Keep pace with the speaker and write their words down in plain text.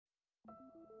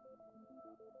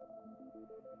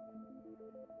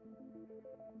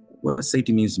What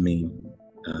safety means to me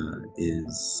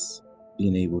is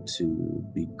being able to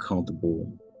be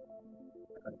comfortable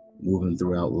moving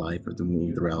throughout life or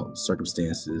moving throughout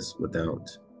circumstances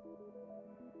without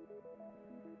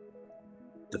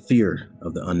the fear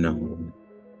of the unknown.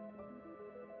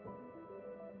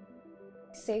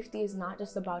 Safety is not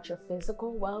just about your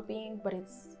physical well-being, but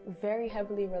it's very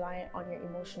heavily reliant on your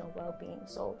emotional well-being.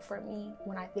 So for me,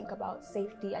 when I think about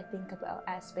safety, I think about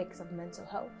aspects of mental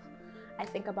health. I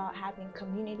think about having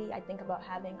community. I think about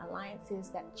having alliances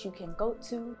that you can go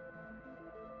to.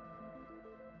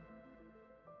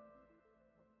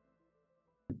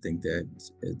 I think that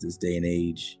at this day and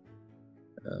age,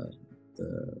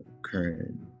 the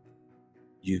current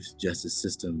youth justice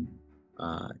system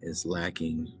is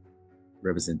lacking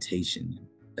representation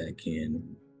that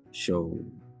can show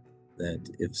that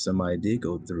if somebody did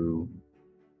go through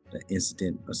an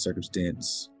incident or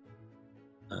circumstance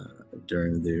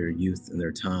during their youth and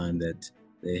their time, that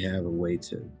they have a way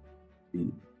to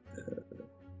be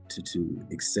to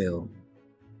excel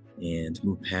and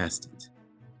move past it.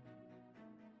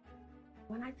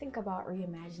 When I think about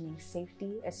reimagining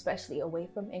safety, especially away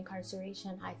from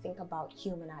incarceration, I think about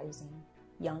humanizing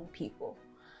young people.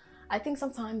 I think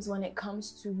sometimes when it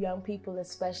comes to young people,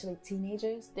 especially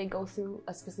teenagers, they go through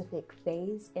a specific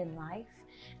phase in life.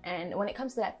 And when it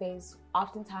comes to that phase,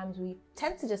 oftentimes we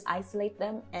tend to just isolate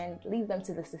them and leave them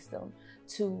to the system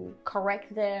to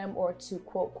correct them or to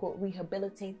quote, quote,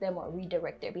 rehabilitate them or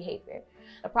redirect their behavior.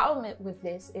 The problem with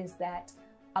this is that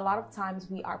a lot of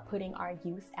times we are putting our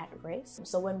youth at risk.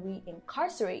 So when we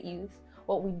incarcerate youth,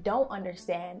 what we don't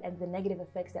understand and the negative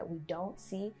effects that we don't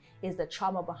see is the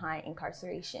trauma behind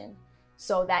incarceration.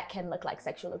 So that can look like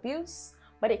sexual abuse,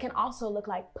 but it can also look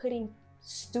like putting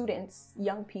students,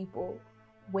 young people,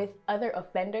 with other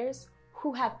offenders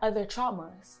who have other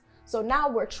traumas. So now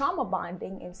we're trauma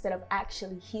bonding instead of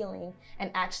actually healing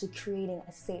and actually creating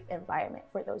a safe environment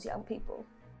for those young people.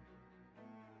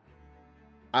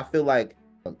 I feel like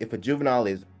if a juvenile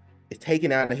is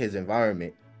taken out of his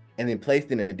environment and then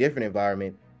placed in a different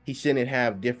environment, he shouldn't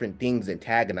have different things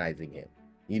antagonizing him.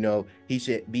 You know, he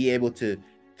should be able to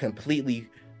completely,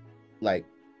 like,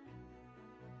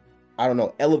 I don't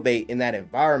know, elevate in that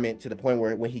environment to the point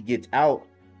where when he gets out,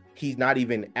 he's not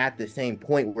even at the same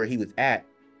point where he was at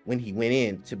when he went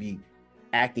in to be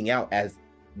acting out as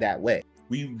that way.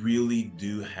 We really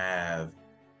do have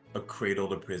a cradle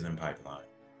to prison pipeline.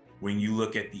 When you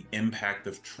look at the impact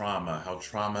of trauma, how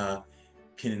trauma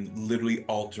can literally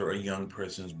alter a young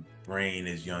person's brain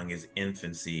as young as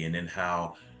infancy, and then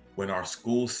how when our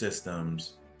school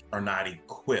systems are not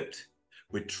equipped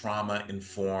with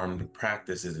trauma-informed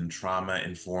practices and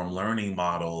trauma-informed learning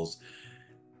models,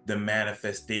 the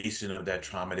manifestation of that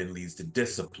trauma then leads to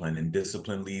discipline, and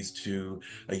discipline leads to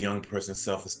a young person's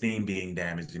self-esteem being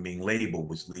damaged and being labeled,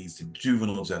 which leads to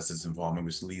juvenile justice involvement,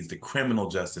 which leads to criminal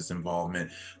justice involvement,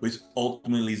 which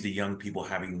ultimately leads to young people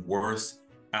having worse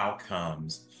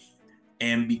outcomes.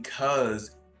 And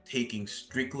because taking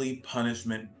strictly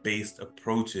punishment-based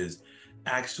approaches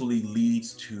actually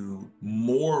leads to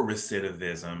more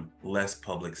recidivism, less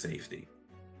public safety.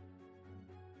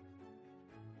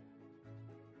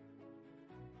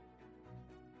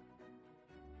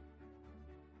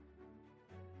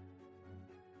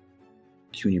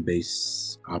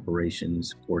 Community-based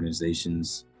operations,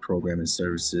 organizations, program and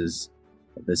services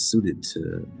that's suited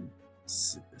to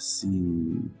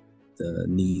see the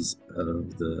needs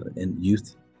of the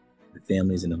youth, the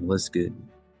families in a holistic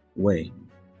way.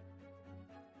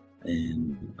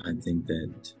 And I think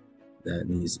that that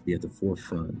needs to be at the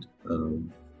forefront of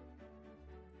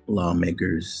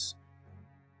lawmakers.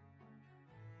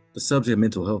 The subject of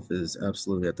mental health is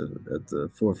absolutely at the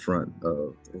forefront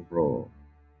of the overall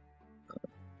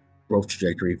growth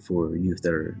trajectory for youth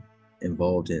that are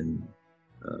involved in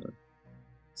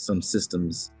some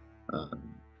systems.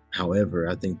 However,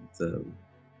 I think the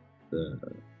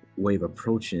way of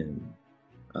approaching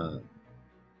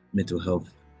mental health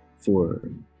for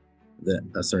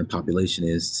a certain population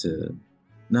is to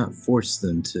not force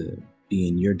them to be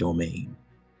in your domain,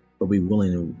 but be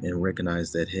willing and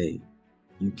recognize that, hey,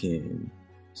 you can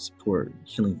support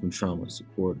healing from trauma,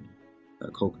 support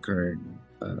co-concurrent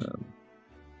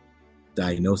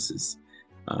diagnosis.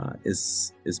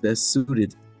 Is best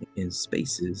suited in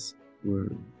spaces where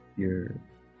your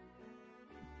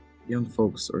young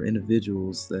folks or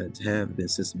individuals that have been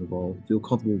system involved feel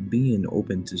comfortable being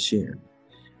open to sharing.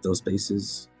 Those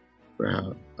spaces,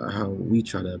 for how we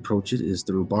try to approach it, is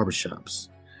through barbershops,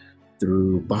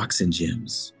 through boxing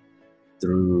gyms,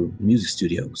 through music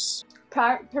studios.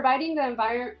 Providing the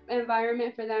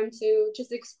environment for them to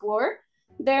just explore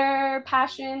their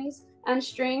passions and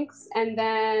strengths, and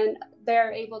then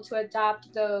they're able to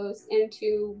adapt those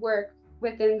into work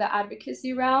within the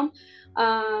advocacy realm.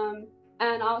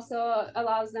 And also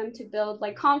allows them to build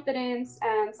like confidence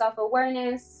and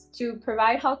self-awareness to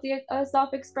provide healthy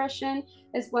self-expression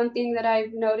is one thing that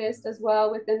I've noticed as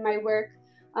well within my work.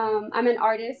 I'm an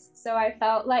artist, so I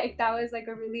felt like that was like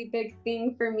a really big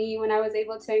thing for me when I was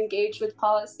able to engage with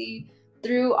policy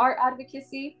through art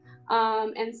advocacy.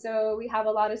 And so we have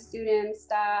a lot of students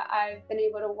that I've been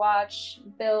able to watch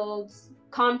build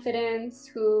confidence,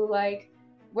 who like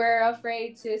were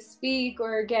afraid to speak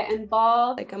or get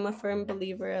involved. Like, I'm a firm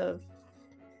believer of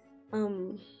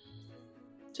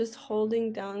just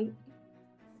holding down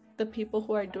the people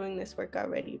who are doing this work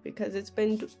already, because it's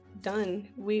been done.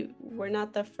 We're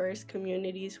not the first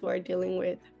communities who are dealing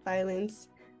with violence.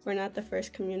 We're not the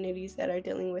first communities that are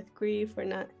dealing with grief. We're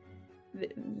not.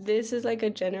 This is like a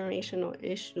generational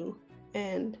issue,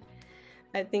 and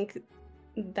I think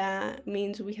that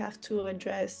means we have to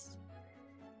address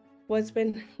what's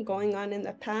been going on in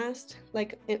the past,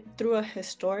 like through a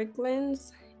historic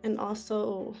lens, and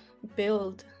also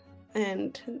build.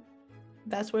 And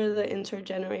that's where the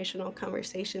intergenerational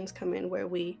conversations come in, where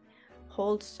we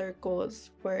hold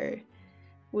circles, where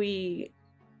we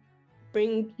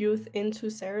bring youth into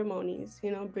ceremonies,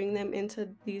 bring them into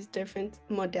these different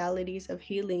modalities of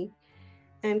healing,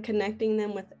 and connecting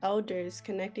them with elders,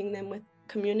 connecting them with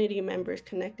community members,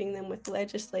 connecting them with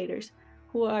legislators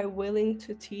who are willing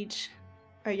to teach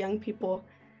our young people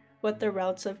what the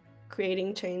routes of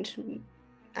creating change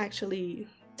actually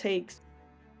takes.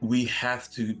 We have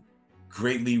to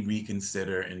greatly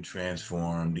reconsider and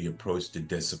transform the approach to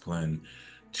discipline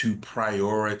to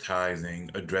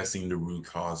prioritizing addressing the root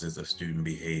causes of student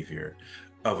behavior,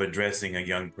 of addressing a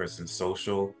young person's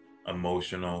social,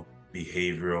 emotional,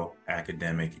 behavioral,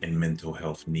 academic, and mental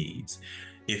health needs.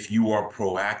 If you are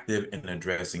proactive in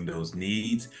addressing those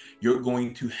needs, you're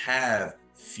going to have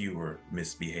fewer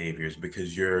misbehaviors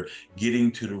because you're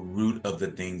getting to the root of the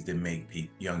things that make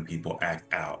young people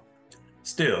act out.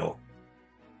 Still,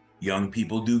 young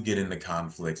people do get into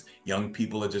conflicts. Young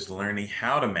people are just learning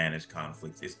how to manage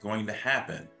conflicts. It's going to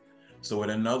happen. So at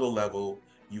another level,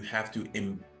 you have to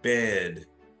embed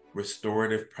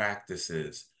restorative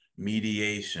practices,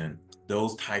 mediation,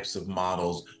 those types of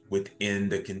models within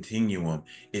the continuum.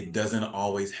 It doesn't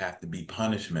always have to be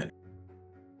punishment.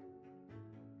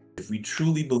 If we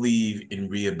truly believe in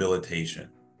rehabilitation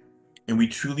and we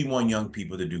truly want young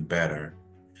people to do better,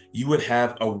 you would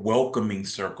have a welcoming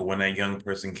circle when that young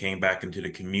person came back into the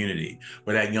community,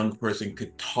 where that young person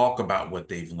could talk about what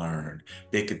they've learned.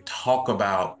 They could talk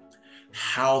about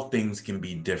how things can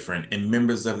be different, and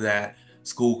members of that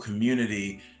school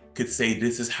community could say,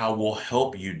 this is how we'll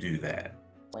help you do that.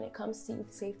 When it comes to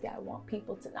youth safety, I want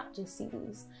people to not just see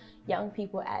these young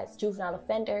people as juvenile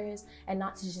offenders, and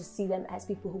not to just see them as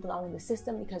people who belong in the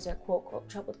system because they're quote unquote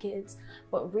troubled kids,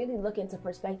 but really look into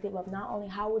perspective of not only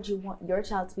how would you want your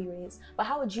child to be raised, but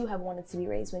how would you have wanted to be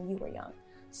raised when you were young.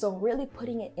 So really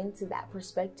putting it into that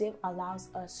perspective allows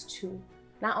us to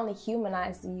not only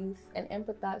humanize the youth and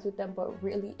empathize with them, but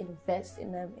really invest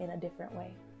in them in a different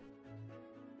way.